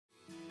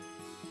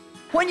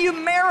When you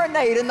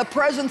marinate in the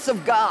presence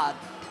of God,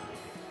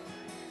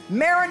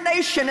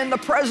 marination in the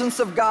presence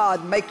of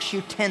God makes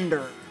you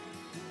tender.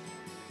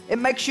 It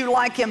makes you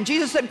like Him.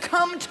 Jesus said,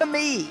 come to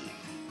me,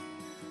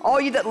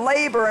 all you that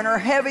labor and are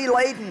heavy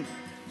laden,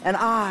 and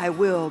I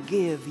will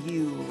give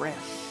you rest.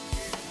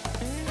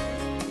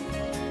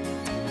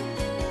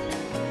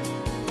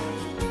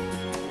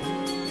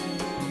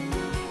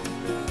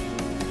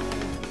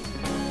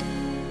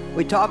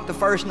 We talked the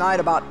first night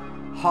about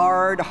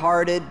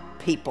hard-hearted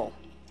people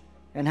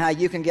and how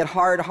you can get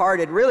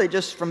hard-hearted really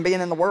just from being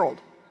in the world.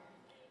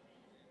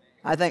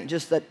 I think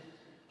just that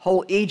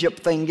whole Egypt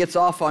thing gets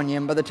off on you,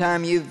 and by the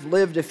time you've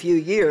lived a few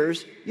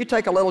years, you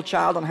take a little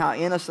child and how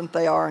innocent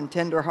they are and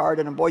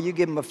tender-hearted, and boy, you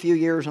give them a few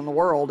years in the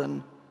world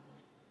and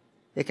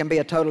it can be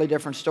a totally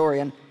different story.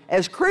 And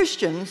as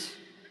Christians,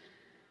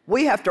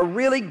 we have to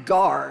really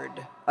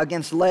guard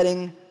against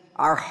letting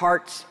our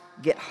hearts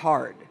get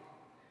hard.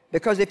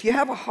 Because if you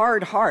have a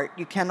hard heart,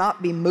 you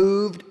cannot be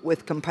moved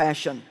with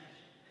compassion.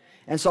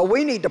 And so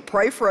we need to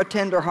pray for a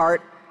tender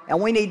heart,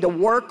 and we need to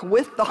work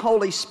with the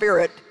Holy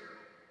Spirit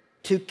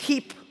to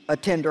keep a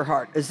tender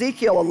heart.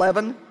 Ezekiel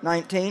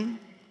 11:19.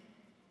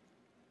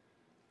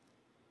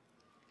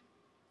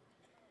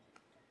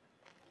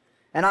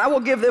 And I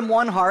will give them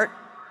one heart,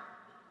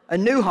 a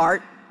new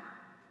heart.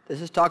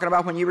 This is talking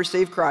about when you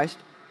receive Christ.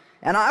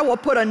 And I will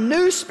put a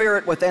new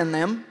spirit within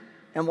them.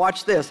 And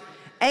watch this.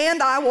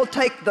 And I will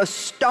take the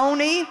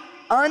stony,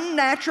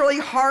 unnaturally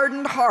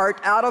hardened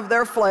heart out of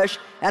their flesh,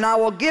 and I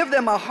will give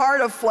them a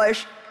heart of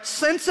flesh,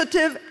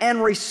 sensitive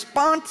and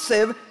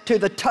responsive to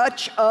the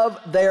touch of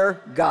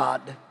their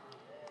God.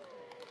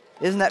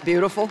 Isn't that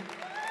beautiful?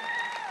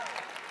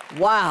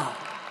 Wow.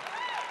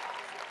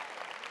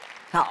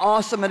 How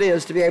awesome it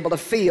is to be able to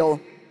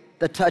feel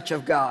the touch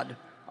of God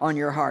on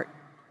your heart.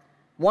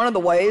 One of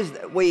the ways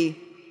that we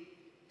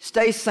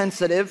stay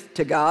sensitive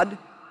to God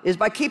is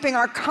by keeping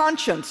our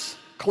conscience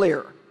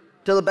clear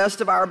to the best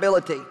of our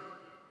ability.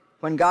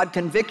 When God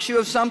convicts you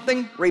of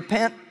something,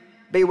 repent,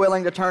 be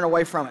willing to turn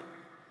away from it.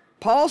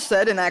 Paul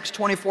said in Acts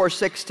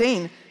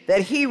 24:16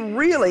 that he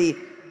really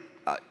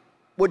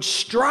would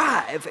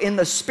strive in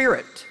the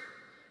Spirit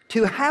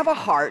to have a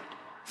heart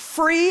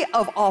free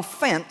of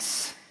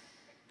offense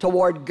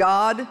toward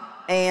God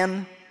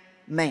and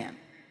man.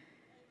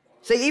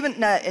 See,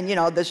 even, and you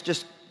know, this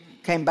just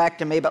came back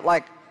to me, but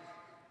like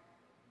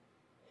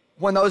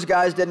when those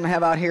guys didn't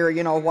have out here,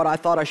 you know, what I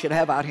thought I should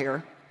have out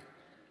here,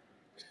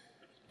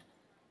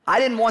 I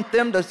didn't want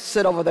them to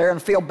sit over there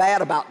and feel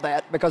bad about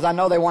that because I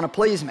know they want to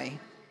please me.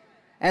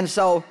 And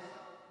so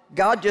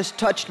God just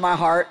touched my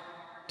heart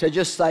to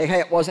just say, hey,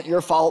 it wasn't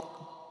your fault.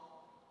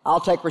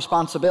 I'll take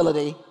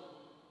responsibility.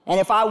 And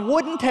if I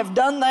wouldn't have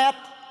done that,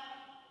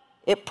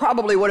 it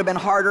probably would have been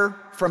harder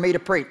for me to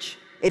preach.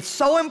 It's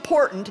so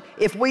important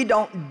if we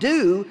don't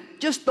do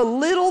just the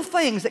little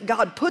things that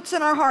God puts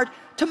in our heart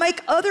to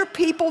make other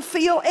people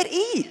feel at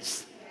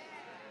ease.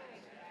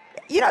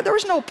 You know, there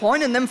was no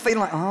point in them feeling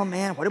like, oh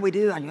man, what do we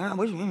do?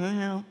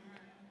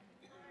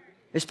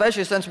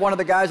 Especially since one of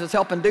the guys that's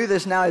helping do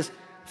this now is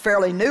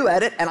fairly new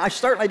at it, and I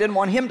certainly didn't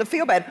want him to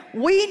feel bad.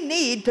 We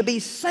need to be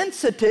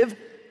sensitive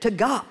to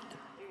God.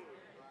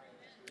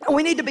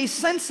 We need to be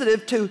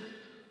sensitive to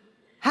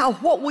how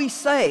what we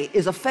say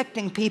is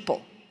affecting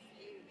people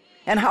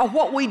and how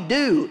what we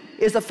do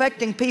is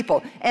affecting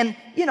people. And,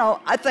 you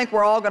know, I think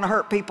we're all going to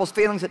hurt people's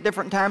feelings at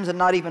different times and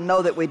not even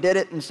know that we did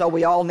it, and so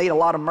we all need a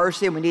lot of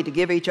mercy, and we need to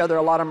give each other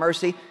a lot of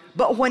mercy.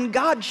 But when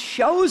God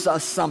shows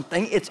us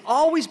something, it's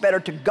always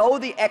better to go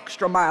the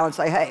extra mile and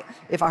say, hey,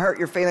 if I hurt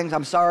your feelings,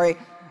 I'm sorry.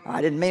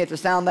 I didn't mean it to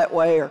sound that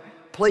way, or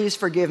please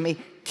forgive me.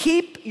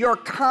 Keep your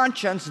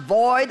conscience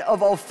void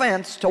of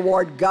offense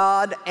toward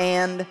God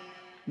and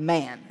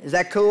man. Is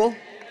that cool?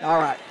 All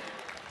right.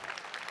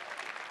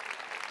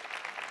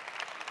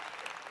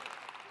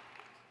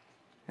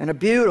 And a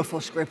beautiful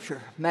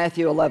scripture,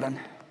 Matthew 11.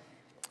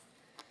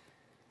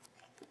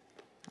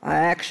 I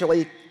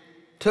actually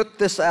took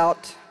this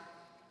out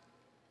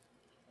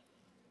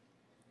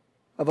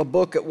of a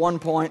book at one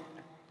point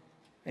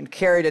and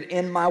carried it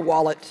in my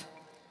wallet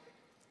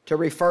to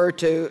refer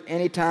to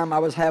any time I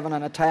was having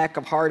an attack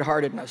of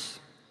hard-heartedness.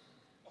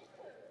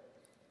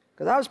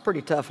 Because I was a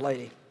pretty tough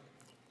lady.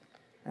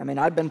 I mean,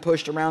 I'd been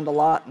pushed around a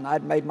lot, and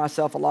I'd made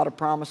myself a lot of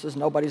promises.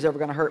 Nobody's ever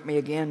going to hurt me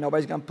again.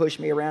 Nobody's going to push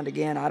me around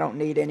again. I don't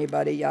need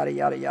anybody, yada,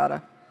 yada,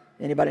 yada.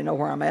 Anybody know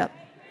where I'm at?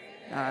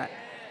 All right.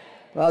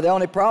 Well, the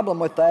only problem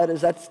with that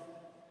is that's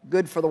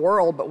good for the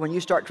world, but when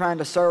you start trying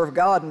to serve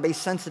God and be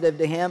sensitive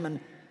to Him and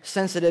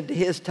sensitive to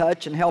His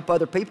touch and help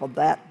other people,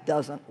 that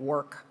doesn't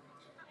work.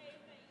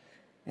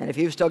 And if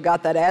you've still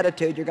got that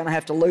attitude, you're going to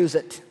have to lose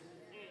it.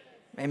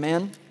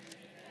 Amen?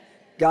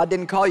 God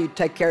didn't call you to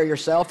take care of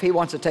yourself. He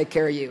wants to take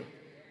care of you.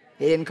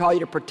 He didn't call you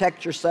to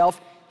protect yourself.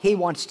 He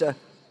wants to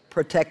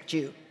protect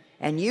you.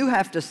 And you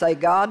have to say,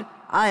 God,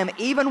 I am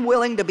even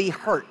willing to be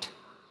hurt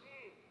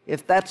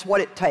if that's what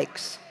it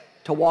takes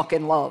to walk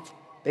in love,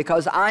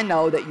 because I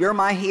know that you're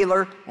my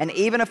healer, and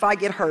even if I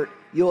get hurt,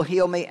 you'll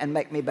heal me and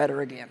make me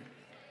better again.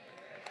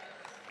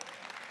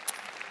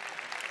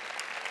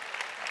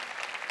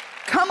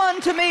 come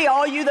unto me,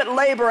 all you that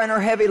labor and are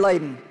heavy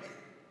laden,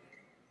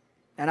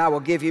 and I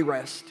will give you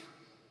rest.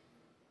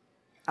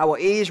 I will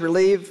ease,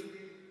 relieve,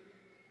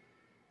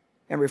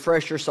 and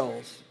refresh your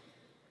souls.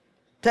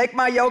 Take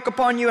my yoke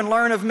upon you and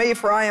learn of me,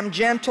 for I am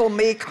gentle,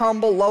 meek,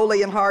 humble,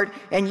 lowly in heart,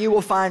 and you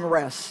will find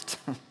rest.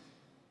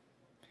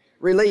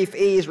 Relief,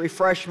 ease,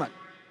 refreshment,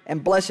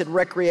 and blessed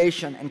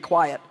recreation and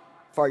quiet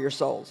for your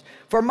souls.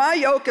 For my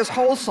yoke is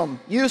wholesome,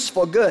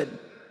 useful, good.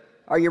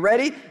 Are you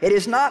ready? It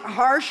is not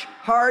harsh,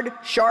 hard,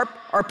 sharp,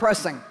 or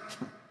pressing,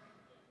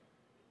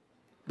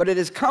 but it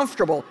is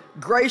comfortable,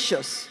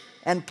 gracious,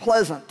 and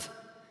pleasant.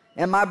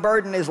 And my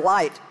burden is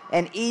light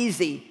and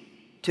easy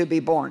to be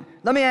borne.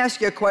 Let me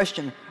ask you a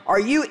question. Are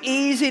you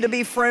easy to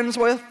be friends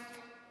with?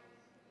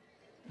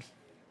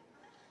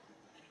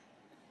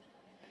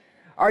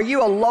 Are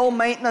you a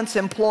low-maintenance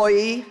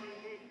employee?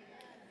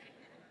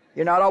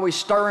 You're not always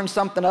stirring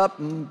something up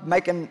and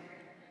making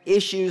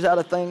issues out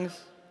of things?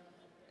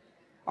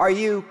 Are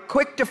you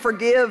quick to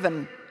forgive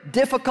and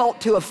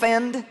difficult to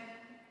offend?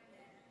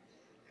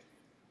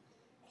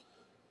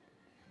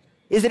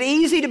 Is it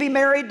easy to be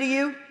married to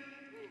you?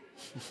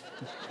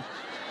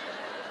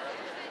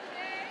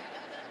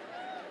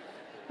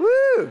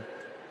 Woo!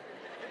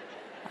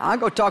 I'll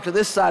go talk to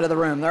this side of the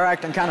room. They're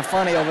acting kind of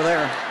funny over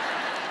there.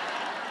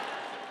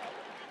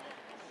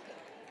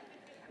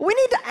 We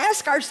need to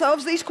ask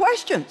ourselves these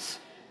questions.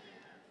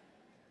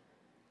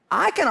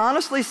 I can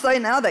honestly say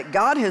now that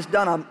God has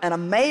done an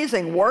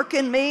amazing work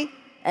in me,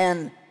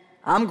 and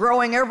I'm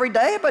growing every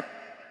day, but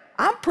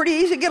I'm pretty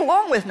easy to get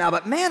along with now.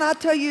 But man, I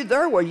tell you,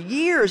 there were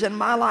years in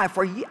my life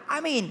where,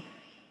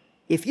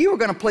 if you were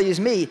going to please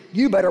me,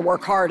 you better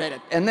work hard at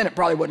it, and then it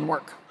probably wouldn't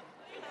work.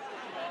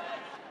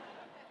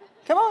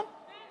 Come on.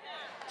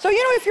 So,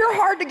 if you're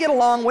hard to get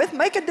along with,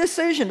 make a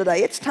decision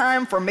today. It's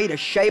time for me to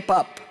shape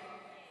up.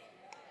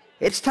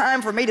 It's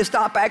time for me to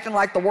stop acting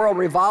like the world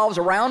revolves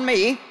around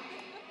me.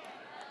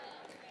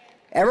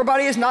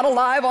 Everybody is not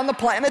alive on the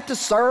planet to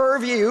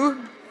serve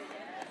you.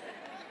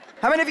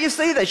 How many of you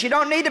see this? You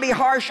don't need to be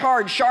harsh,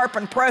 hard, sharp,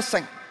 and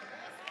pressing.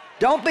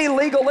 Don't be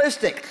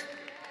legalistic.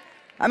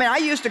 I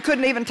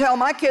couldn't even tell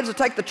my kids to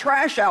take the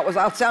trash out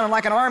without sounding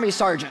like an army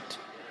sergeant.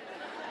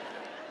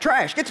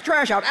 Trash, get the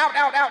trash out, out,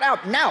 out, out,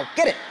 out, now,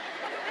 get it,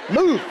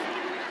 move.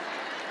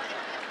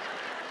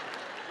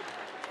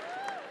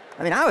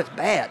 I was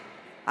bad.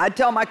 I'd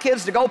tell my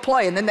kids to go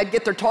play, and then they'd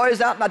get their toys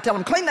out, and I'd tell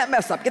them, clean that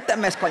mess up, get that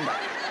mess cleaned up.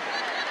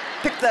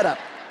 Pick that up.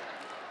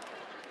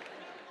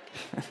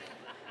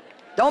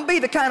 Don't be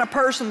the kind of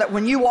person that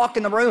when you walk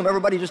in the room,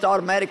 everybody just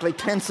automatically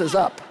tenses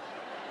up.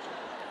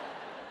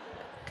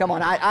 Come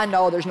on, I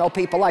know there's no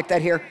people like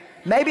that here.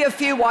 Maybe a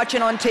few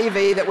watching on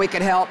TV that we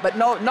could help, but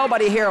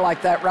nobody here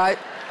like that, right?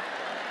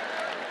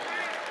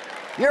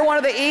 You're one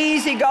of the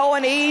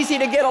easygoing, easy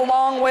to get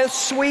along with,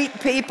 sweet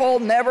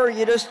people.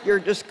 You're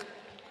just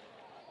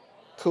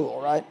cool,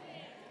 right?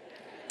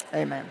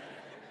 Amen.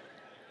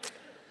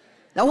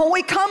 Now, when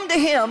we come to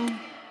Him,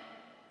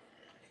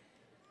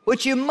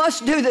 which you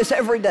must do this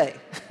every day,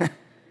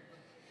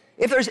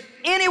 if there's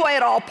any way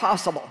at all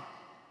possible,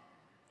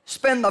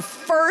 spend the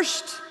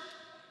first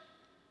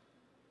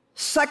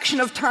section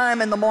of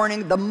time in the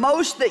morning, the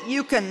most that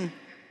you can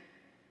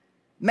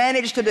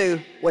manage to do,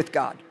 with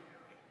God.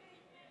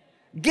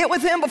 Get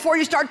with Him before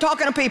you start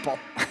talking to people.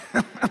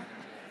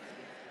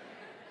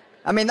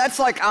 That's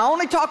like, I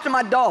only talk to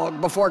my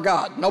dog before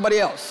God, nobody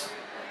else.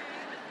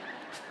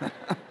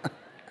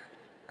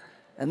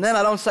 And then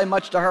I don't say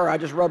much to her, I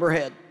just rub her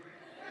head.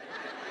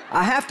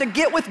 I have to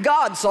get with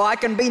God so I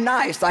can be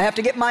nice. I have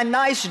to get my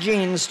nice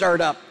genes stirred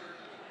up.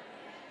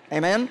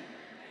 Amen?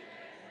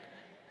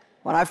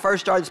 When I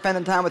first started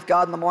spending time with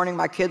God in the morning,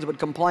 my kids would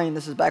complain.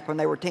 This is back when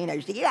they were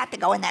teenagers. You have to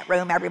go in that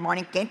room every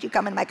morning. Can't you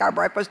come and make our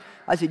breakfast?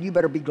 I said, you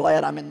better be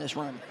glad I'm in this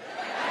room.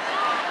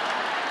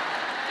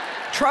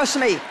 Trust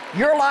me,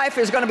 your life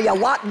is going to be a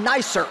lot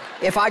nicer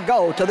if I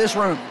go to this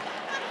room.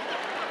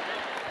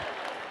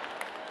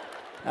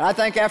 And I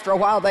think after a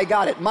while they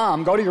got it.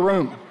 Mom, go to your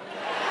room.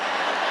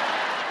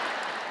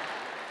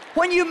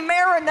 When you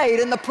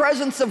marinate in the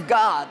presence of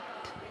God,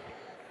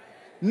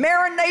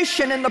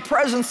 marination in the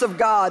presence of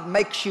God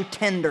makes you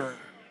tender.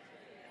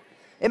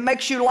 It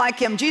makes you like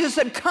Him. Jesus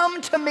said,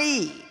 come to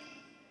me,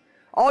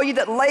 all you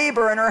that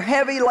labor and are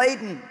heavy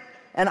laden,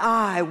 and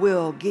I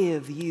will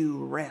give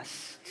you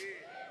rest.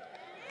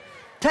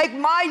 Take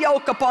my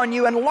yoke upon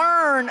you and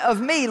learn of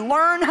me.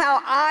 Learn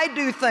how I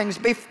do things,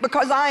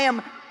 because I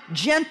am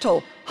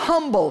gentle,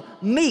 humble,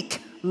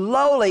 meek,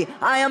 lowly.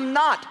 I am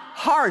not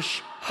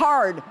harsh,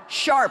 hard,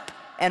 sharp,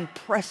 and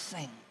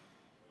pressing.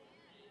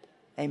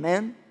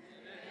 Amen?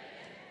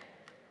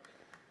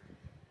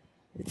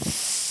 It's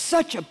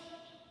such a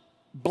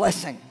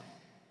blessing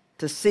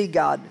to see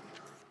God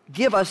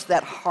give us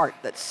that heart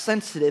that's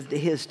sensitive to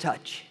His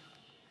touch.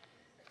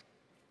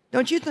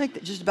 Don't you think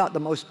that just about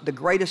the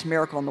greatest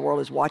miracle in the world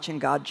is watching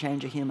God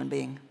change a human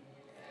being?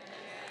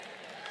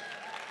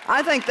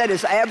 I think that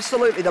is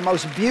absolutely the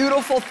most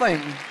beautiful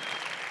thing.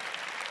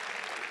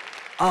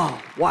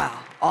 Oh, wow,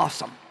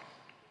 awesome.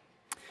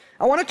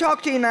 I want to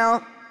talk to you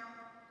now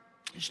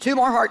There's 2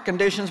 more heart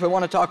conditions we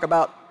want to talk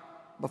about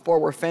before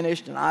we're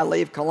finished and I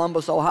leave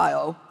Columbus,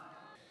 Ohio.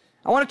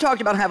 I want to talk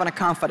about having a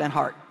confident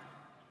heart.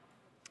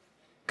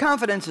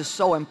 Confidence is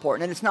so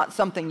important, and it's not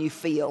something you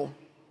feel.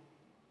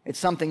 It's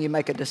something you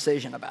make a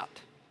decision about.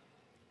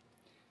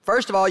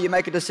 First of all, you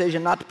make a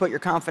decision not to put your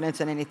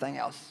confidence in anything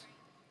else.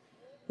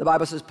 The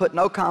Bible says, put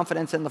no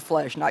confidence in the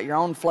flesh, not your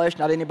own flesh,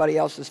 not anybody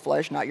else's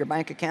flesh, not your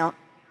bank account,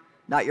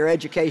 not your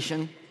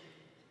education,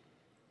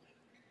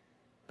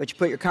 but you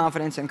put your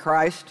confidence in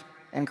Christ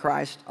and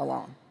Christ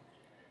alone.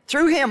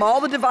 Through Him,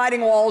 all the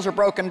dividing walls are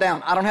broken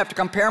down. I don't have to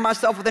compare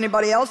myself with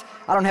anybody else.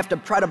 I don't have to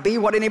try to be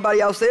what anybody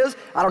else is.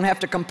 I don't have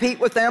to compete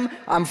with them.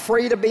 I'm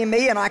free to be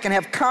me, and I can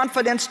have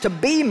confidence to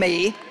be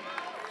me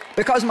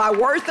because my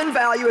worth and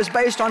value is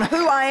based on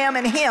who I am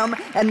in Him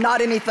and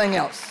not anything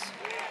else.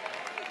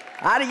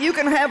 You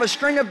can have a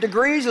string of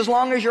degrees as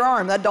long as your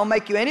arm. That don't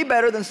make you any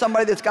better than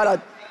somebody that's got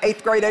an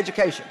 8th grade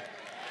education.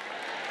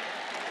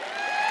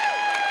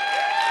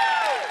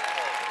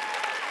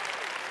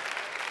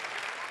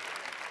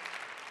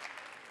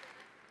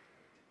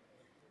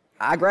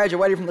 I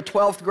graduated from the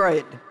 12th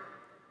grade,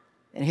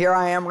 and here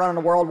I am running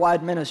a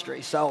worldwide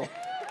ministry. So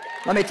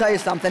let me tell you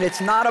something, it's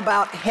not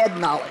about head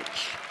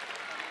knowledge.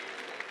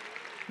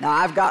 Now,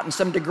 I've gotten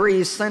some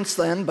degrees since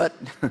then, but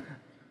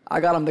I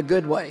got them the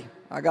good way.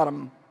 I got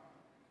them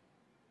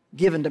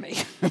given to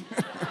me.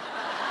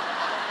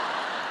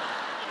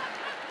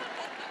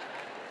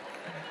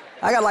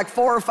 I got like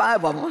 4 or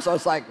 5 of them, so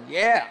it's like,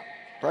 yeah,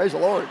 praise the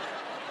Lord.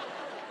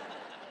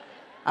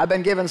 I've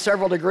been given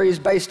several degrees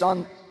based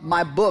on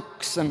my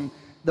books and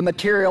the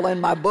material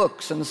in my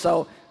books, and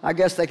so I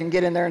guess they can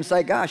get in there and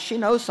say, gosh, she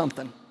knows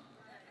something.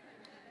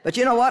 But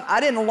you know what? I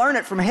didn't learn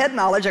it from head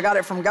knowledge, I got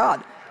it from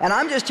God. And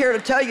I'm just here to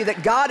tell you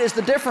that God is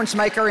the difference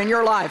maker in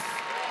your life.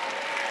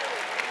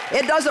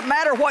 It doesn't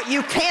matter what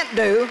you can't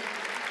do,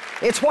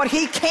 it's what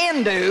He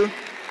can do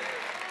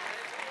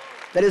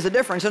that is the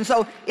difference. And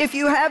so if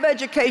you have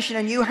education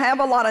and you have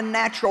a lot of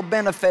natural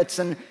benefits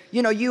and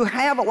you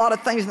have a lot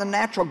of things in the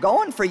natural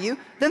going for you,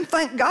 then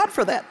thank God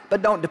for that,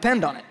 but don't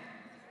depend on it.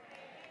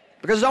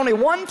 Because there's only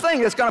one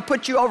thing that's going to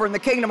put you over in the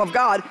kingdom of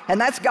God, and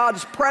that's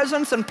God's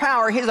presence and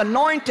power, His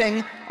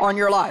anointing on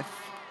your life.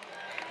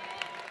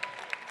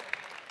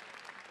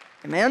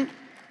 Amen?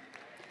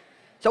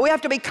 So we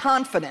have to be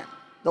confident.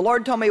 The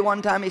Lord told me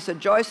one time, He said,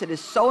 Joyce, it is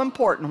so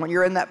important when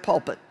you're in that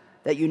pulpit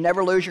that you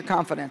never lose your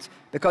confidence.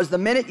 Because the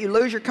minute you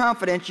lose your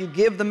confidence, you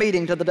give the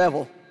meeting to the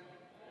devil.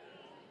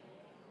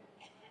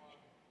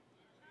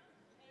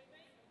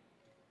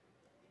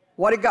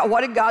 What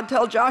did God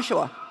tell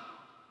Joshua?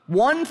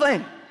 One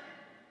thing.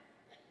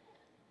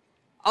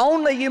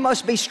 Only you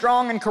must be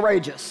strong and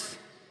courageous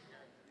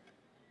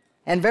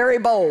and very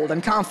bold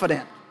and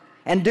confident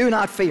and do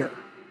not fear.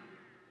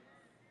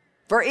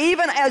 For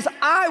even as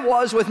I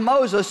was with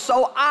Moses,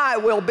 so I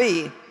will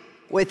be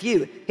with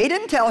you. He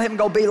didn't tell him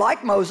go be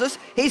like Moses.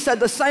 He said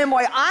the same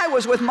way I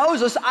was with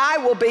Moses, I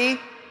will be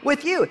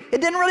with you.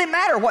 It didn't really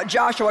matter what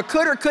Joshua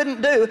could or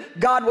couldn't do.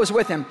 God was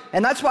with him.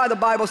 And that's why the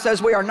Bible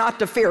says we are not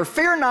to fear.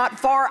 Fear not,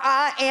 for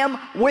I am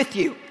with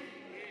you.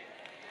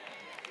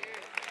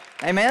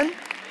 Amen?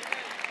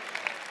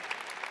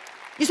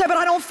 You say, but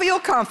I don't feel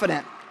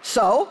confident.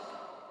 So?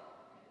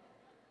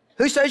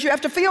 Who says you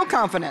have to feel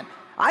confident?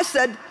 I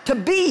said to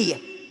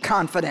be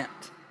confident.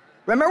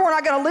 Remember, we're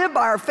not going to live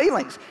by our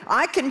feelings.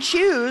 I can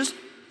choose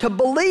to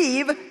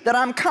believe that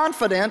I'm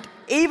confident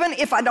even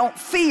if I don't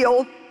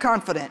feel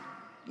confident.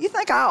 You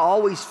think I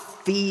always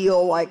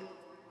feel like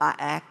I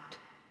act?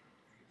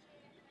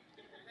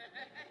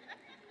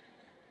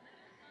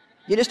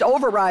 You just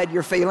override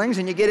your feelings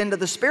and you get into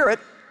the Spirit,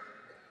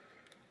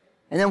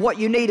 and then what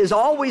you need is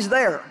always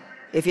there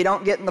if you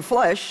don't get in the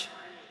flesh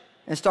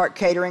and start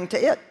catering to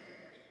it.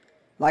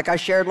 Like I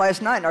shared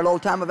last night in our little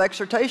time of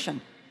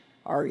exhortation,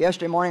 or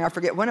yesterday morning, I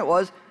forget when it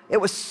was. It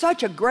was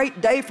such a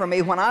great day for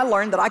me when I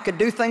learned that I could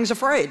do things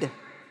afraid.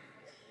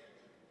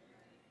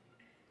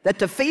 That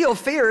to feel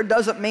fear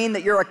doesn't mean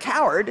that you're a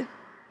coward.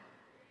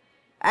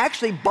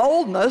 Actually,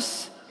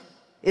 boldness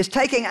is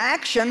taking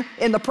action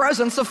in the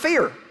presence of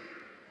fear.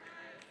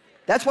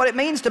 That's what it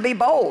means to be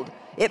bold.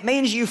 It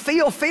means you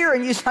feel fear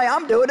and you say,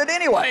 I'm doing it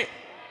anyway.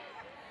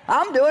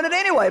 I'm doing it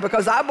anyway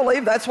because I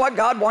believe that's what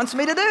God wants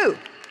me to do.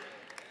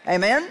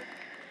 Amen?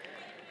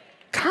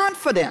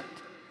 Confident.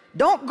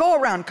 Don't go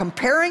around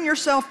comparing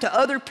yourself to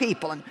other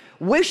people and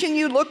wishing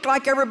you looked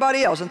like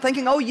everybody else and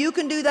thinking, oh, you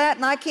can do that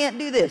and I can't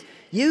do this.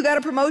 You got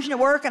a promotion at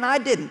work and I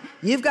didn't.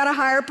 You've got a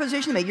higher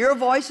position than me. Your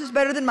voice is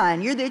better than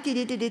mine. You're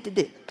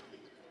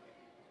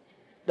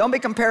Don't be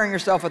comparing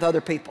yourself with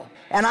other people.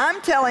 And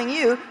I'm telling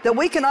you that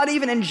we cannot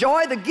even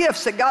enjoy the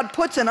gifts that God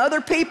puts in other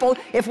people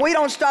if we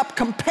don't stop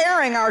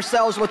comparing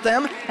ourselves with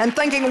them and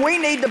thinking we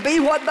need to be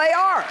what they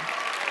are.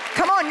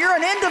 Come on, you're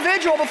an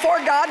individual before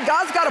God.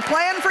 God's got a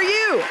plan for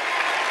you.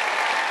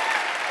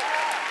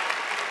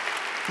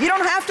 You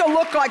don't have to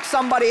look like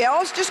somebody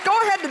else. Just go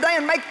ahead today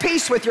and make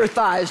peace with your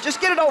thighs. Just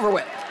get it over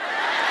with.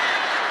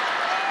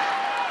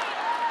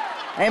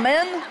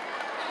 Amen?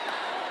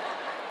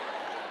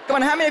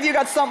 Come on, how many of you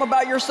got something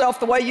about yourself,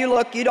 the way you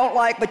look, you don't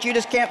like, but you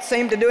just can't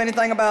seem to do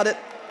anything about it?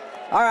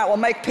 All right, well,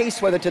 make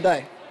peace with it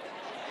today.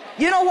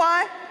 You know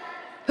why?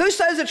 Who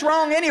says it's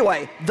wrong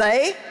anyway?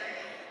 They?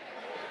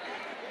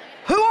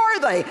 Who are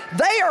they?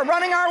 They are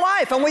running our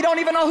life, and we don't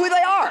even know who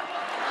they are.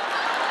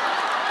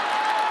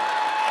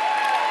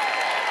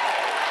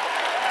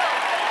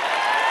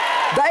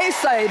 They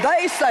say,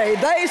 they say,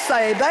 they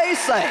say, they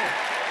say.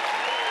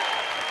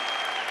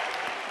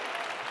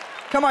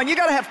 Come on, you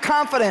got to have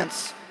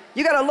confidence.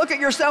 You got to look at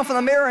yourself in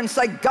the mirror and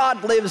say,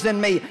 God lives in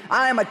me.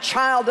 I am a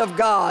child of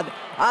God.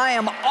 I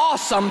am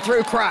awesome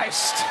through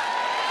Christ.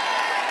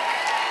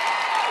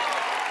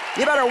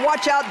 You better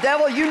watch out,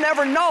 devil. You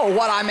never know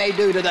what I may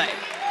do today.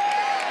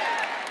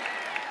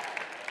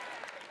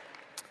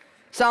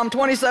 Psalm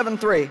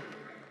 27:3.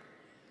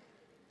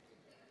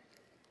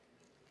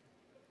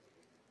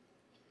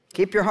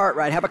 Keep your heart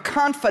right. Have a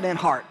confident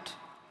heart.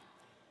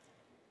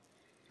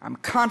 I'm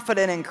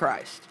confident in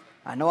Christ.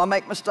 I know I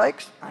make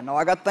mistakes. I know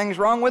I got things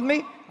wrong with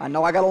me. I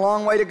know I got a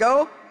long way to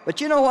go. But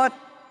you know what?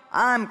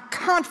 I'm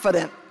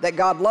confident that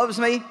God loves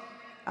me.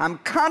 I'm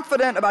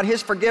confident about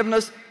His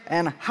forgiveness.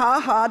 And ha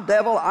ha,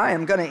 devil, I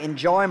am going to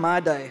enjoy my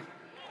day.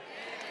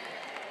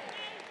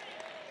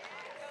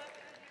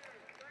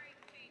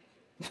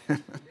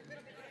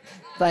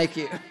 Thank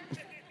you.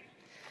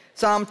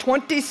 Psalm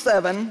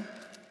 27.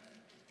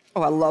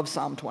 Oh, I love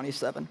Psalm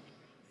 27.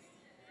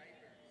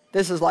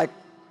 This is like,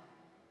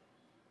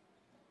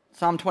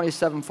 Psalm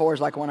 27:4 is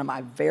like one of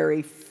my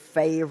very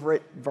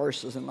favorite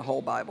verses in the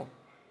whole Bible.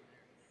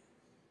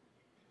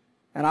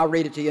 And I'll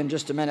read it to you in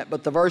just a minute,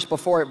 but the verse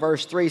before it,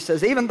 verse 3,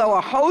 says, even though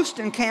a host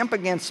encamp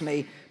against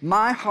me,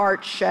 my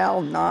heart shall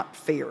not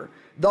fear.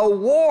 Though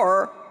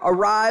war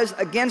arise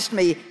against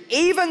me,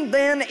 even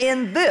then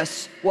in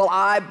this will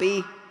I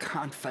be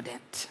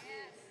confident.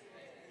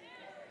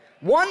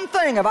 One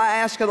thing have I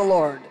asked of the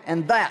Lord,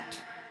 and that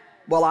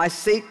will I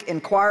seek,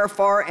 inquire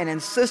for, and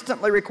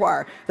insistently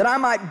require, that I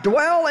might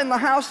dwell in the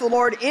house of the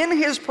Lord in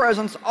His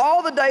presence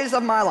all the days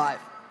of my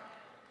life,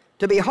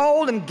 to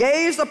behold and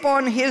gaze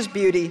upon His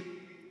beauty,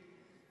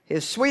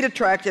 His sweet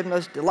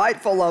attractiveness,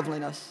 delightful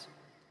loveliness,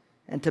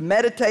 and to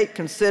meditate,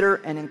 consider,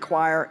 and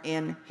inquire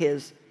in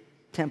His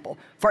temple.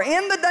 For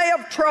in the day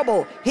of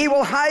trouble He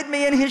will hide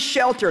me in His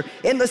shelter.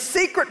 In the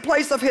secret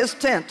place of His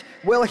tent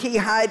will He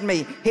hide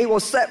me. He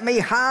will set me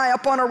high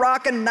upon a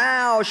rock, and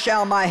now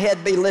shall my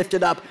head be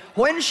lifted up.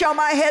 When shall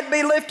my head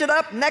be lifted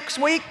up? Next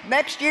week?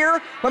 Next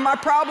year? When my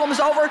problem's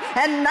over?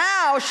 And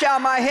now shall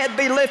my head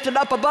be lifted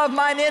up above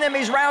mine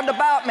enemies round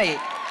about me.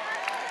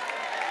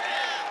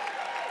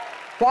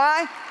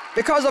 Why?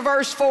 Because of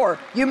verse 4.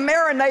 You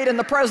marinate in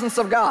the presence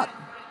of God.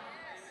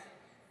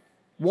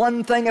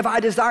 One thing have I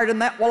desired,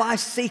 and that will I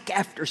seek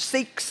after.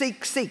 Seek,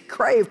 seek, seek,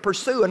 crave,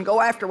 pursue, and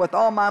go after with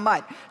all my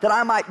might, that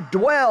I might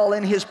dwell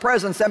in His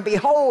presence and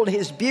behold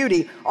His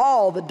beauty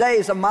all the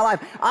days of my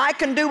life. I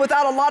can do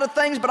without a lot of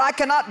things, but I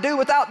cannot do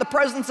without the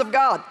presence of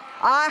God.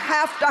 I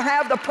have to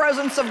have the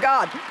presence of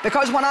God,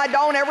 because when I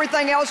don't,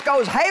 everything else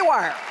goes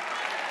haywire.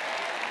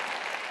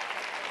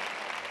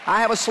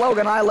 I have a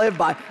slogan I live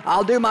by.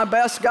 I'll do my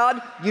best,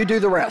 God, you do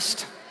the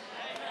rest.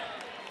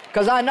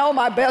 Because I know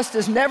my best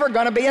is never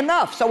going to be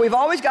enough. So we've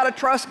always got to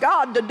trust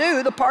God to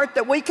do the part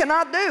that we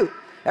cannot do.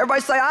 Everybody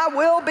say, I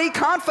will be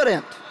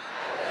confident. I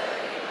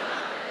will be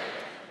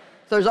confident.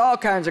 So there's all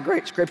kinds of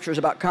great scriptures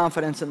about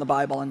confidence in the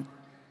Bible. And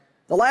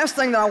the last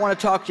thing that I want to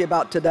talk to you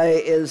about today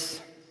is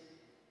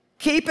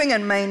keeping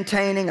and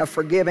maintaining a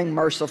forgiving,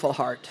 merciful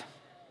heart.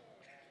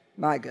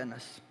 My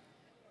goodness.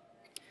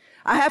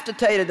 I have to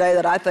tell you today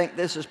that I think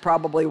this is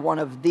probably one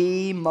of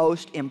the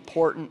most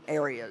important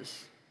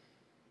areas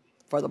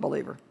for the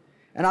believer.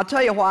 And I'll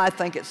tell you why I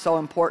think it's so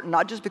important,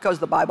 not just because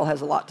the Bible has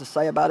a lot to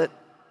say about it,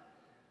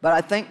 but I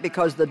think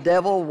because the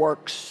devil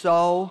works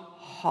so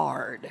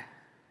hard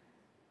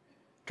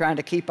trying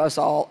to keep us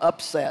all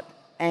upset,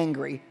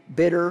 angry,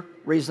 bitter,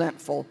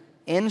 resentful,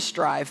 in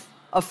strife,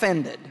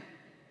 offended.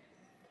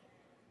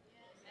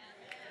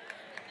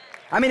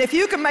 I mean, if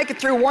you can make it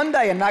through one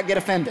day and not get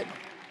offended,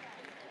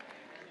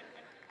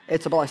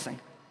 it's a blessing.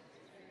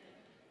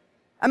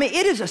 I mean,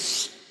 it is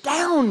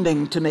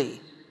astounding to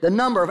me the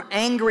number of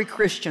angry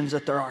Christians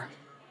that there are.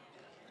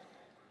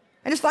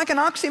 And it's like an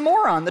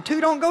oxymoron. The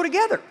two don't go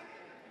together.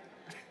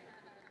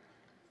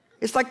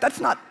 It's like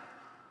that's not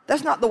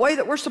the way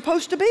that we're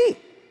supposed to be.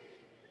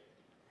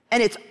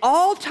 And it's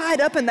all tied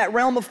up in that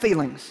realm of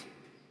feelings.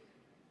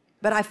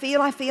 But I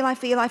feel.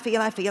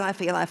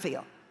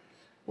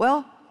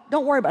 Well,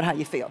 don't worry about how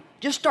you feel.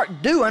 Just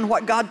start doing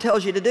what God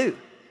tells you to do.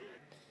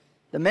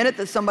 The minute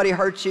that somebody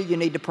hurts you, you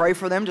need to pray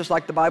for them, just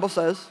like the Bible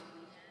says.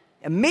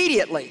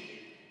 Immediately,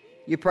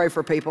 you pray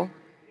for people.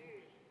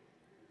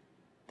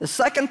 The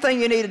second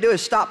thing you need to do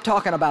is stop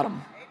talking about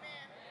them.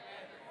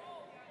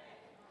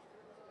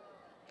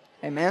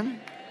 Amen?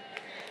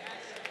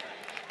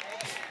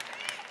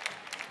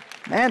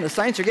 Man, the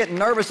saints are getting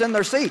nervous in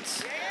their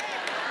seats.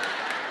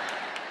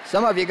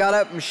 Some of you got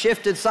up and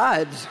shifted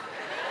sides.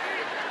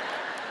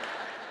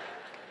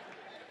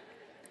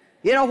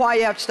 You know why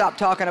you have to stop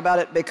talking about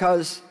it?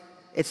 Because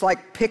it's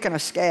like picking a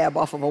scab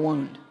off of a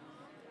wound.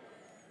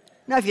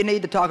 Now, if you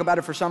need to talk about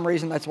it for some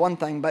reason, that's one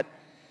thing, but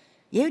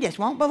you just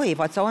won't believe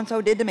what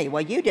so-and-so did to me.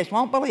 Well, you just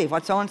won't believe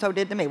what so-and-so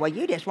did to me. Well,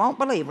 you just won't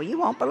believe. Well, you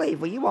won't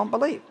believe. Well, you won't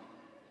believe.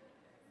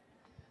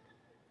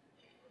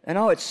 And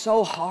oh, it's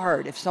so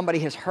hard if somebody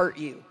has hurt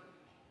you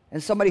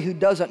and somebody who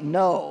doesn't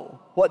know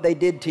what they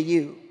did to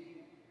you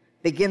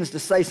begins to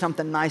say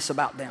something nice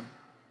about them.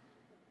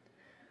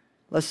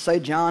 Let's say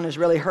John has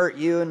really hurt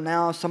you, and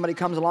now somebody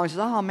comes along and says,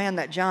 oh man,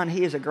 that John,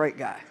 he is a great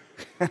guy.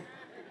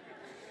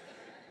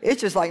 It's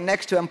just like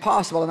next to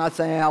impossible, and I'd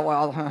say, oh,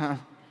 well,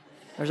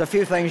 there's a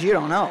few things you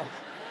don't know.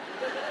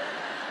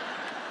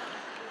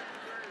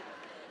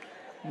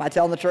 Am I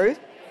telling the truth?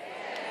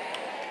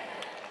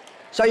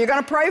 So you're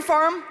going to pray for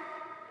them.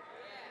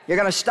 You're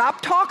going to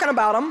stop talking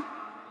about them.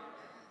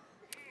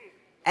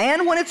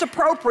 And when it's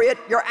appropriate,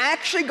 you're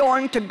actually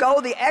going to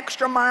go the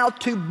extra mile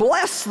to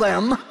bless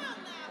them.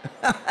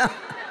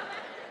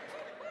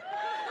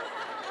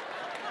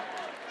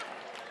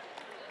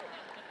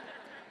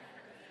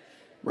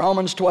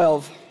 Romans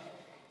 12.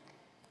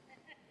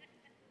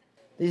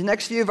 These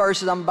next few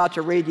verses I'm about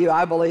to read you,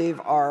 I believe,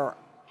 are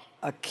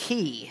a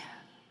key,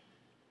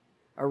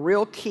 a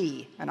real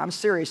key, and I'm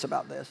serious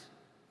about this.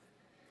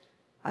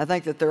 I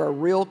think that they're a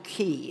real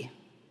key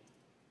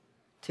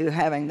to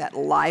having that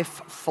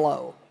life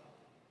flow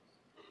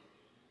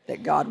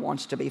that God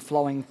wants to be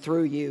flowing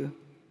through you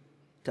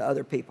to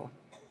other people.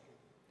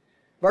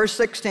 Verse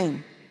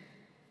 16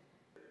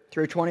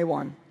 through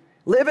 21.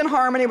 Live in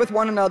harmony with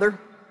one another.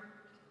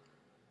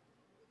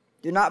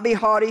 Do not be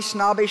haughty,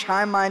 snobbish,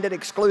 high-minded,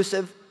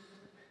 exclusive,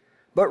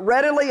 but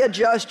readily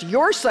adjust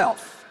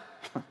yourself.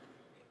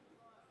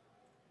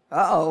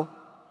 Uh-oh.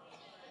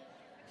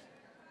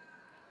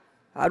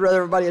 I'd rather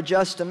everybody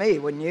adjust to me,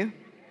 wouldn't you?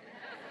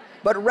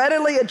 But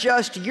readily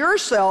adjust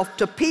yourself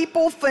to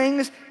people,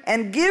 things,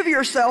 and give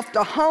yourself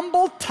to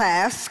humble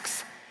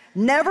tasks.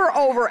 Never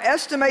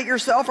overestimate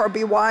yourself or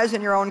be wise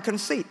in your own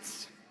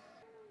conceits.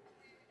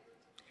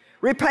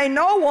 Repay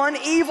no one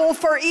evil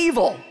for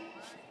evil,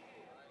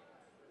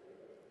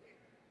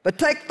 but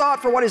take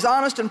thought for what is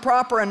honest and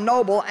proper and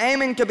noble,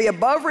 aiming to be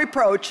above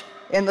reproach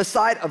in the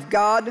sight of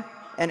God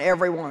and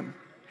everyone.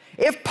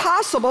 If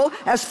possible,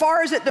 as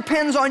far as it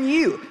depends on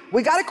you.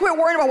 We got to quit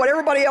worrying about what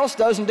everybody else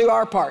does and do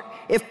our part.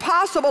 If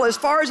possible, as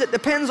far as it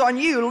depends on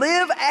you,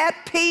 live at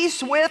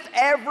peace with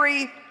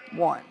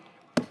everyone.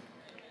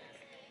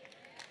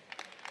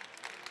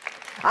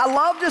 I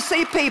love to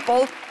see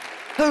people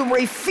who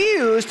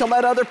refuse to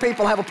let other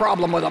people have a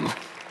problem with them.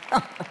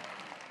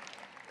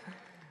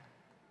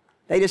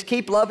 They just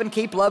keep loving,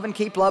 keep loving,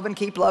 keep loving,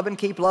 keep loving,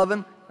 keep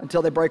loving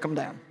until they break them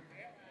down.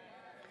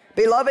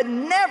 Beloved,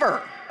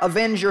 never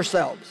avenge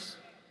yourselves,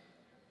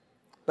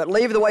 but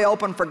leave the way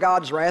open for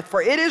God's wrath.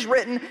 For it is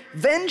written,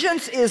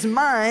 vengeance is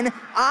mine,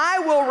 I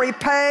will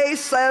repay,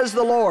 says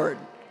the Lord.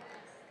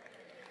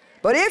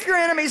 But if your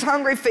enemy's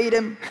hungry, feed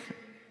him.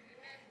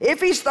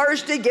 If he's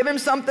thirsty, give him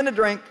something to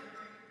drink.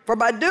 For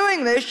by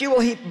doing this, you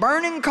will heap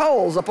burning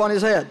coals upon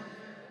his head.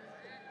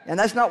 And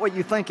that's not what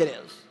you think it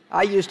is.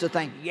 I used to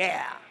think,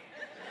 yeah.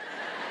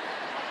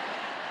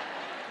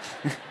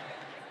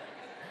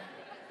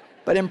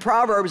 But in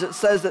Proverbs, it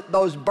says that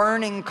those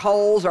burning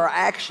coals are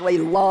actually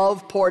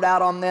love poured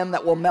out on them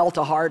that will melt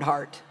a hard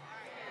heart.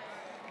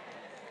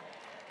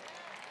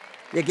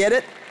 You get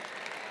it?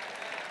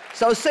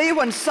 So see,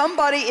 when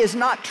somebody is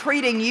not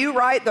treating you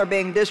right, they're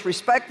being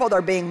disrespectful,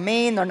 they're being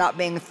mean, they're not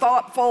being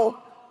thoughtful.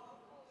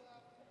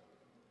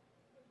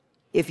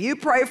 If you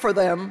pray for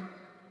them,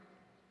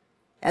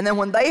 and then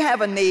when they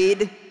have a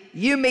need,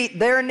 you meet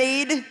their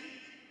need,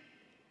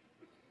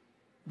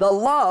 the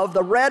love,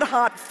 the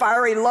red-hot,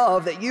 fiery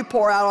love that you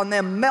pour out on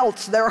them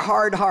melts their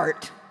hard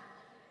heart.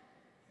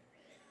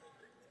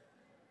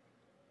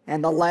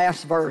 And the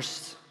last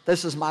verse,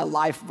 this is my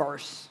life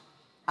verse.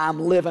 I'm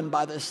living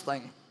by this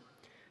thing.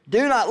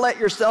 Do not let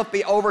yourself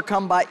be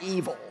overcome by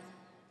evil,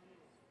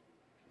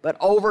 but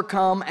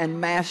overcome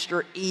and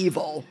master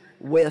evil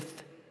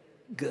with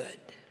good.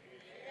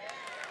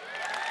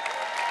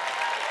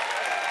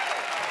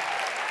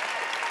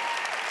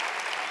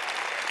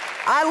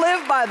 I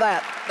live by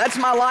that. That's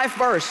my life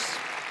verse.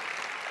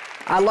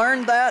 I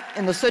learned that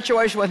in the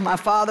situation with my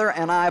father,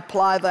 and I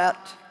apply that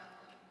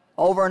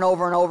over and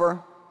over and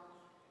over.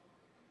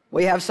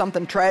 We have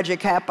something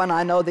tragic happen.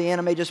 I know the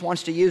enemy just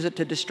wants to use it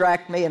to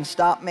distract me and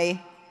stop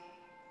me.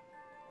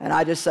 And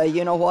I just say,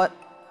 you know what?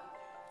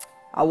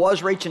 I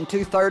was reaching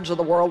 2/3 of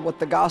the world with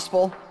the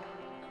gospel.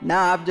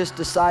 Now I've just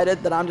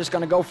decided that I'm just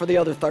going to go for the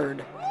other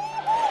third.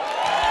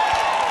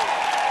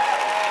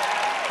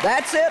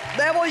 That's it,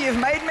 devil, you've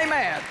made me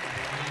mad.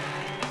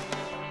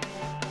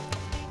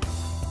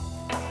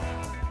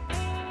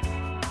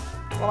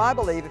 Well, I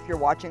believe if you're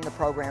watching the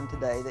program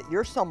today that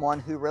you're someone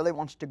who really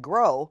wants to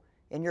grow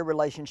in your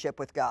relationship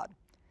with God.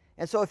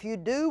 And so if you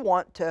do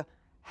want to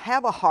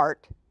have a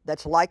heart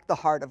that's like the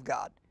heart of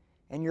God,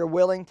 and you're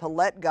willing to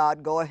let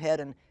God go ahead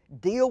and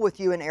deal with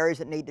you in areas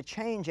that need to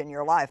change in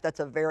your life, that's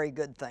a very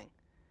good thing.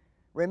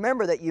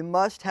 Remember that you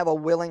must have a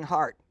willing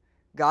heart.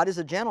 God is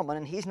a gentleman,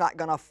 and He's not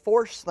going to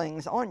force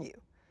things on you.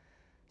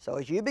 So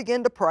as you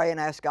begin to pray and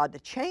ask God to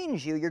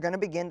change you, you're going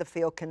to begin to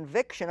feel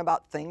conviction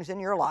about things in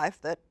your life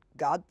that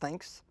God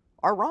thinks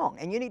are wrong,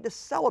 and you need to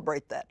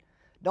celebrate that.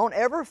 Don't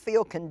ever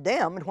feel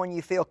condemned when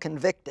you feel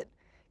convicted.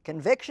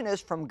 Conviction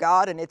is from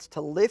God, and it's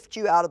to lift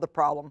you out of the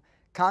problem.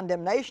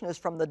 Condemnation is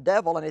from the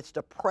devil, and it's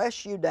to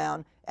press you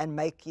down and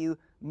make you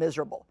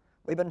miserable.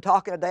 We've been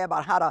talking today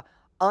about how to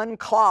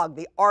unclog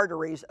the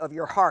arteries of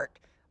your heart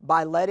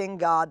by letting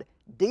God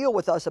deal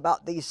with us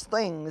about these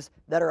things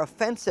that are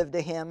offensive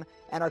to Him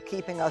and are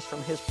keeping us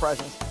from His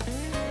presence.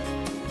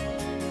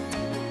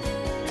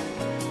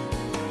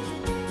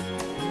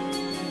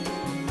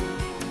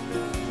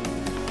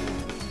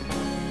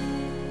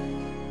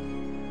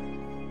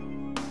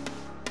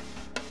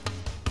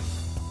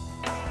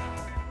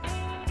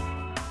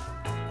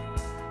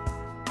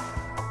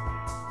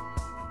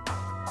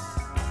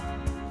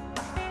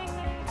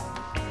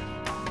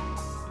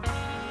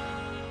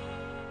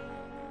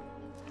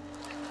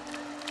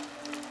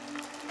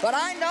 But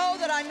I know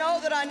that I know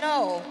that I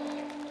know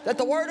that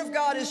the Word of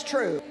God is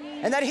true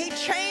and that He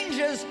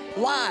changes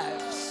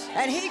lives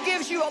and He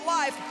gives you a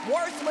life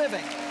worth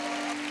living.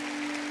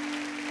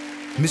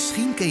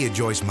 Misschien ken je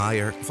Joyce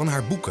Meyer van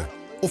haar boeken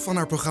of van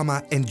haar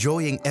programma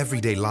Enjoying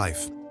Everyday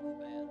Life.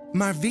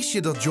 Maar wist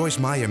je dat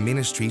Joyce Meyer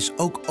Ministries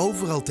ook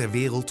overal ter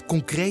wereld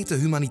concrete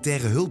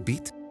humanitaire hulp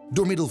biedt?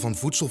 Door middel van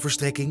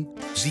voedselverstrekking,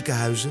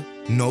 ziekenhuizen,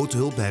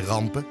 noodhulp bij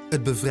rampen,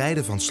 het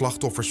bevrijden van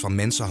slachtoffers van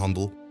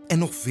mensenhandel en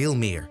nog veel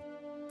meer.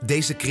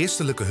 Deze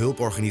christelijke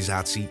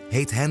hulporganisatie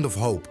heet Hand of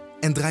Hope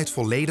en draait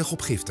volledig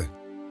op giften.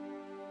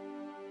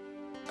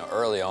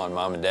 Early on,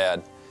 Mom and Dad,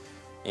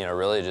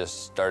 really just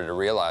started to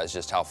realize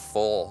just how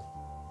full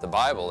the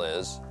Bible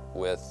is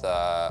with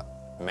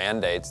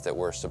mandates that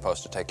we're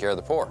supposed to take care of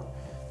the poor.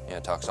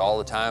 It talks all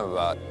the time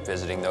about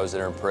visiting those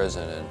that are in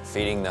prison and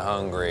feeding the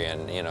hungry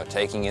and,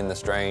 taking in the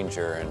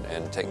stranger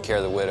and taking care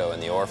of the widow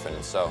and the orphan.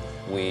 And so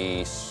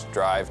we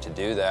strive to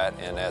do that,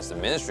 and as the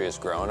ministry has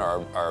grown,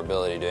 our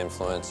ability to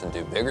influence and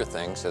do bigger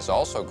things has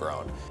also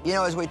grown.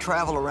 As we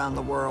travel around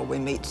the world, we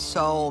meet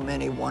so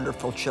many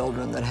wonderful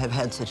children that have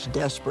had such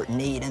desperate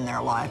need in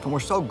their life, and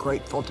we're so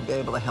grateful to be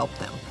able to help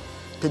them.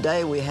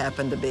 Today we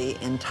happen to be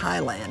in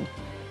Thailand,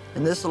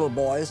 and this little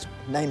boy's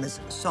name is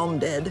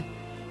Somded.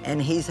 And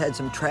he's had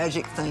some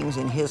tragic things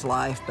in his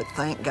life, but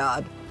thank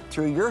God,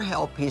 through your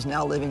help, he's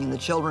now living in the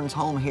children's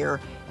home here,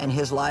 and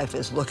his life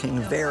is looking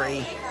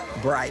very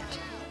bright.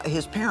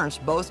 His parents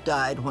both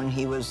died when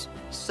he was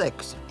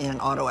 6 in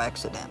an auto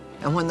accident.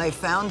 And when they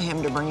found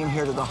him to bring him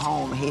here to the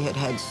home, he had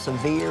had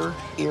severe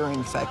ear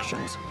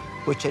infections,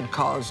 which had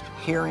caused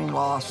hearing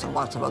loss and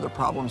lots of other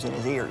problems in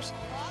his ears.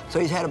 So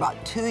he's had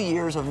about 2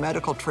 years of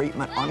medical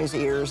treatment on his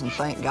ears, and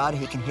thank God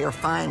he can hear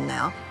fine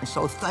now. And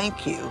so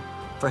thank you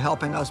for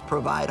helping us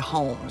provide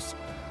homes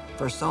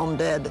for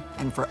Somded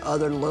and for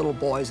other little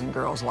boys and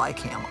girls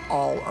like him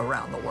all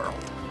around the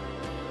world.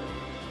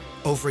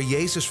 Over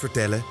Jezus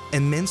vertellen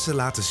en mensen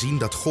laten zien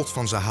dat God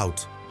van ze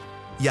houdt.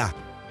 Ja,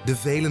 de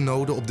vele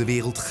noden op de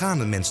wereld gaan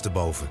een mens te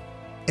boven.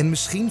 En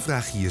misschien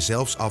vraag je je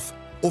zelfs af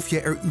of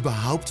je er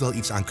überhaupt wel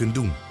iets aan kunt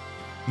doen.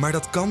 Maar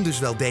dat kan dus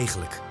wel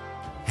degelijk.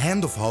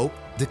 Hand of Hope,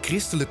 de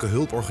christelijke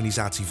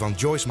hulporganisatie van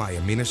Joyce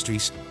Meyer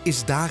Ministries,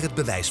 is daar het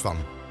bewijs van.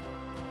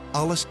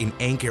 Alles in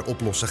één keer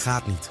oplossen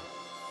gaat niet.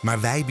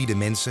 Maar wij bieden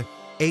mensen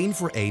één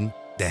voor één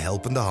de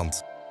helpende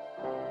hand.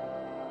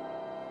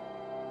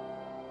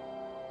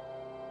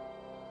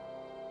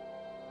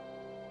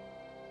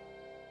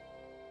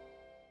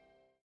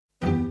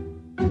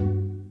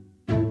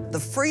 The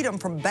freedom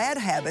from bad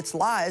habits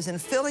lies in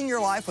filling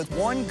your life with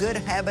one good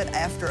habit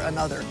after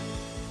another.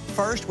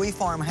 First, we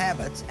form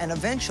habits, and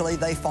eventually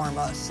they form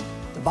us.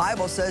 The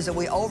Bible says that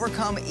we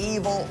overcome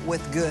evil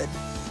with good.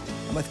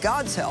 And with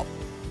God's help,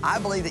 I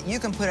believe that you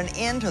can put an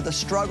end to the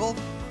struggle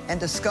and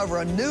discover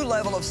a new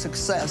level of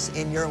success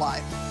in your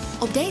life.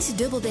 Op deze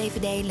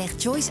dubbel-DVD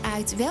legt Joyce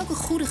uit welke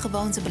goede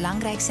gewoonten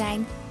belangrijk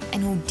zijn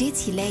en hoe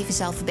dit je leven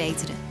zal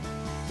verbeteren.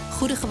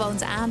 Goede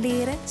gewoonten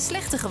aanleren,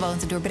 slechte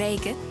gewoonten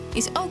doorbreken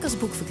is ook als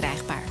boek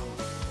verkrijgbaar.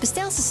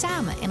 Bestel ze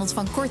samen en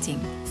ontvang korting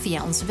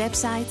via onze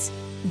website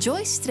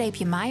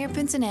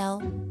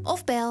joyce-meyer.nl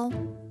of bel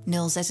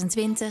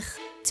 026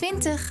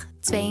 20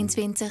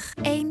 22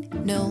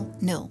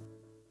 100.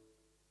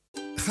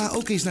 Ga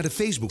ook eens naar de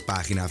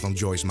Facebookpagina van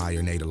Joyce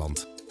Meyer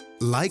Nederland.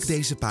 Like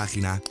deze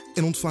pagina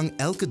en ontvang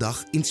elke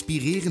dag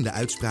inspirerende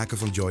uitspraken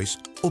van Joyce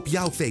op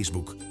jouw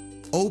Facebook.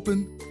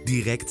 Open,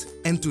 direct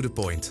en to the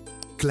point.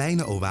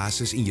 Kleine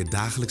oases in je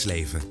dagelijks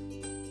leven.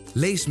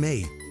 Lees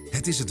mee,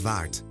 het is het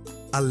waard.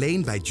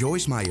 Alleen bij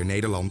Joyce Meyer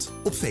Nederland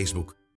op Facebook.